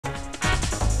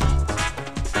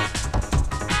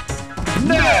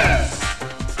Ness!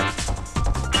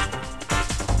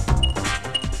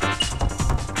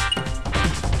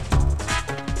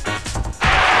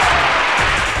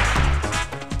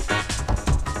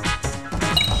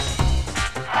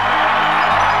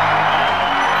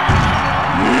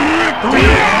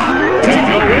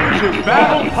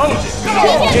 Battle poses.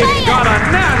 It's got a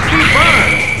nasty burn.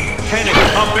 Can it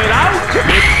pump it out?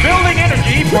 It's building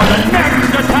energy for the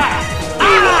next attack.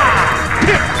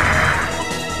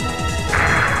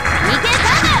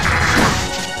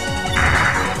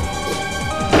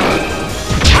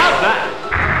 How's that?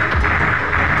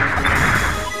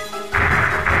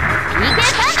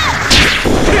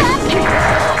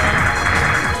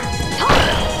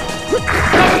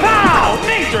 Kapow!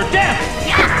 Major damage!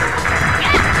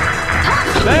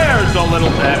 There's a little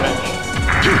damage.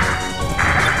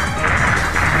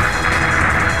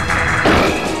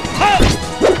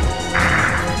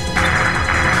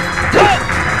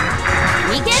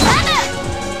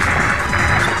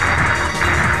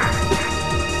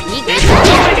 It's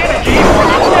building energy for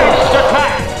the next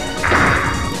attack.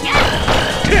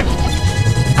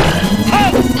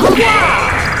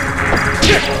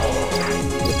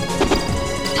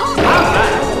 How's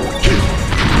that?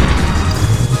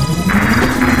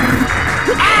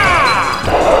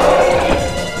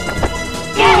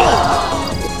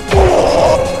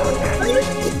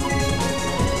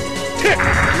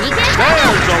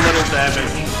 There's a little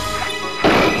damage.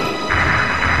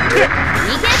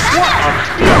 What a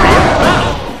furious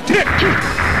battle!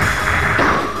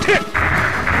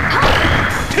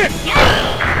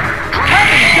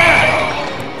 Heavy damage!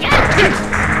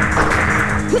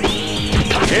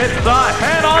 It's a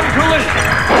head-on collision.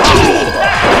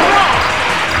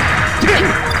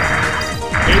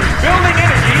 It's building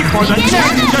energy for the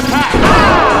next attack.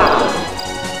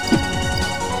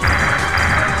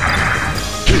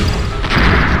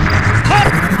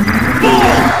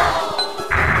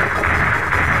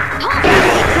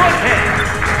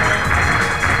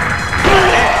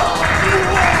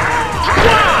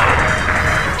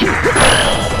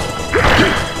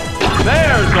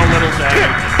 There's a little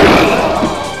damage.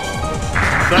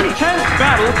 The tense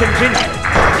battle continues.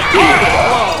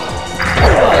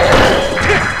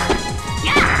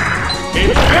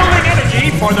 It's building energy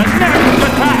for the next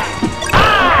attack.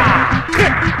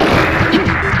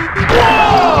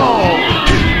 Whoa!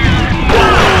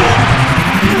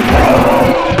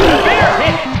 Severe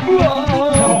hit.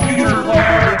 Computer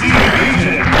player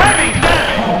defeated! Heavy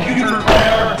damage. Computer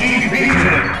player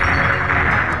defeated!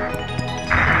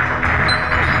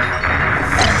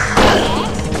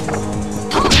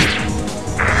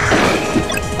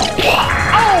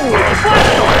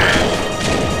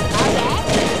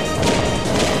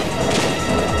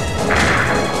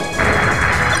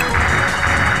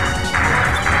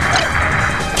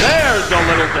 There's a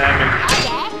little damage.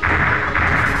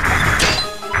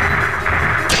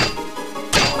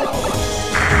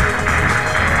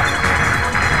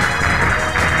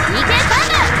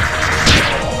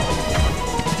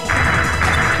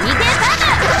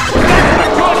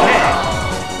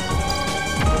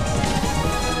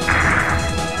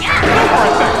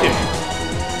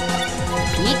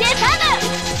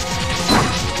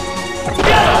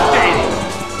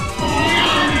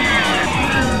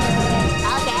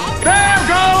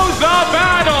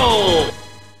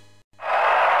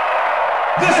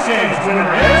 This game's winner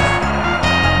is...